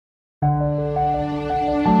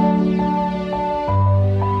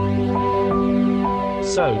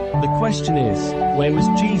So, the question is, where was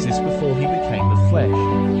Jesus before he became the flesh?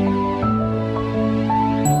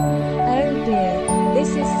 Oh dear, this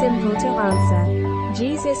is simple to answer.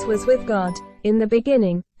 Jesus was with God, in the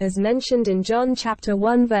beginning, as mentioned in John chapter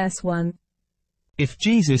 1 verse 1. If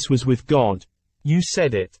Jesus was with God, you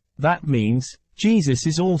said it, that means, Jesus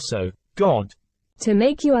is also God. To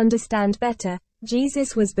make you understand better,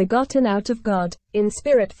 Jesus was begotten out of God, in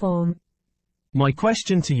spirit form. My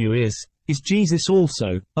question to you is Jesus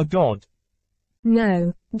also a God?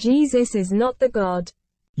 No, Jesus is not the God.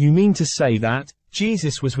 You mean to say that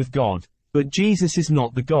Jesus was with God, but Jesus is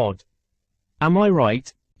not the God? Am I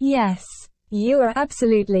right? Yes, you are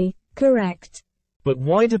absolutely correct. But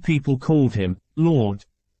why do people call him Lord?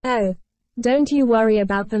 Oh, don't you worry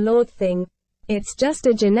about the Lord thing. It's just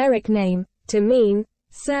a generic name, to mean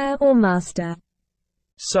Sir or Master.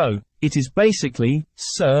 So, it is basically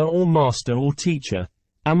Sir or Master or Teacher.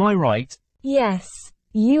 Am I right? Yes,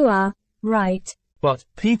 you are right. But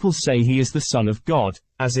people say he is the Son of God,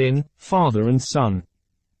 as in Father and Son.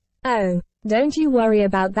 Oh, don't you worry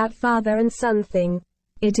about that father and son thing.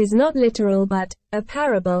 It is not literal but a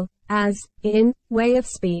parable, as in way of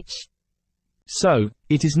speech. So,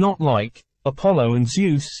 it is not like Apollo and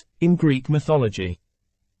Zeus in Greek mythology.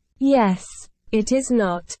 Yes, it is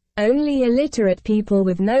not. Only illiterate people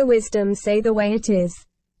with no wisdom say the way it is.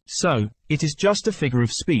 So, it is just a figure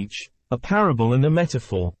of speech, a parable and a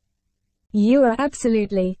metaphor. You are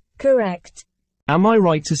absolutely correct. Am I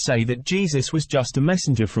right to say that Jesus was just a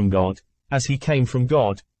messenger from God, as he came from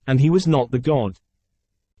God, and he was not the God?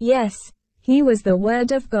 Yes, he was the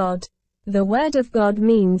Word of God. The Word of God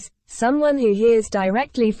means someone who hears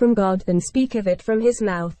directly from God and speak of it from his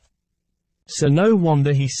mouth. So no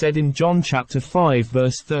wonder he said in John chapter 5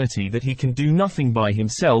 verse 30 that he can do nothing by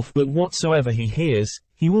himself but whatsoever he hears,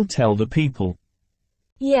 he will tell the people.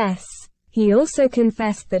 Yes, he also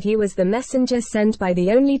confessed that he was the messenger sent by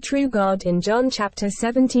the only true God in John chapter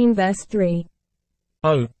 17 verse 3.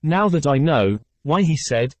 Oh, now that I know why he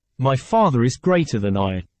said, "My Father is greater than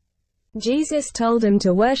I." Jesus told him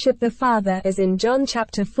to worship the Father as in John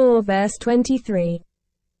chapter 4 verse 23.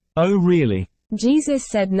 Oh really? Jesus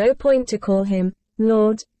said no point to call him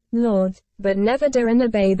Lord, Lord, but never do and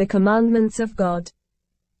obey the commandments of God.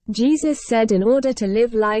 Jesus said in order to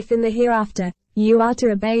live life in the hereafter, you are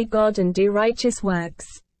to obey God and do righteous works.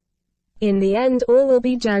 In the end all will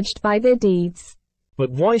be judged by their deeds.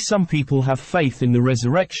 But why some people have faith in the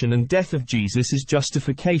resurrection and death of Jesus as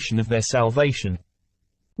justification of their salvation?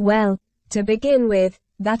 Well, to begin with,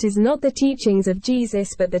 that is not the teachings of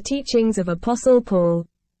Jesus but the teachings of Apostle Paul.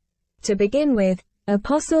 To begin with,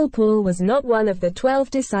 Apostle Paul was not one of the 12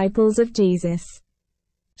 disciples of Jesus.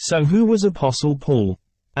 So who was Apostle Paul?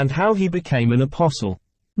 And how he became an apostle?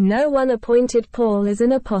 No one appointed Paul as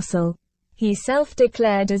an apostle. He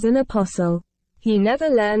self-declared as an apostle. He never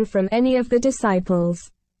learned from any of the disciples.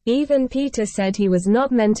 Even Peter said he was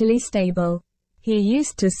not mentally stable. He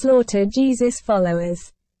used to slaughter Jesus'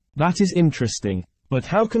 followers. That is interesting. But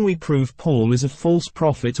how can we prove Paul is a false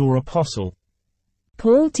prophet or apostle?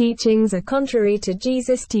 Paul's teachings are contrary to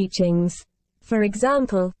Jesus' teachings. For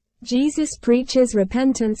example, Jesus preaches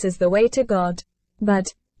repentance as the way to God. But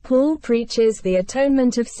Paul preaches the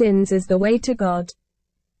atonement of sins as the way to God.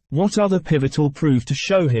 What other pivotal proof to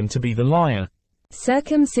show him to be the liar?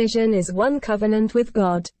 Circumcision is one covenant with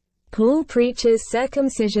God. Paul preaches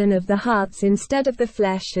circumcision of the hearts instead of the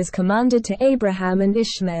flesh as commanded to Abraham and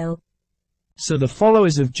Ishmael. So the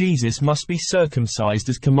followers of Jesus must be circumcised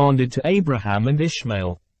as commanded to Abraham and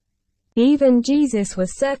Ishmael. Even Jesus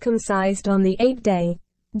was circumcised on the 8th day.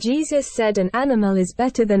 Jesus said an animal is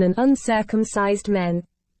better than an uncircumcised man.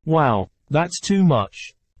 Wow, that's too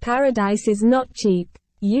much. Paradise is not cheap.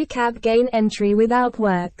 You can't gain entry without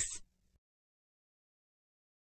works.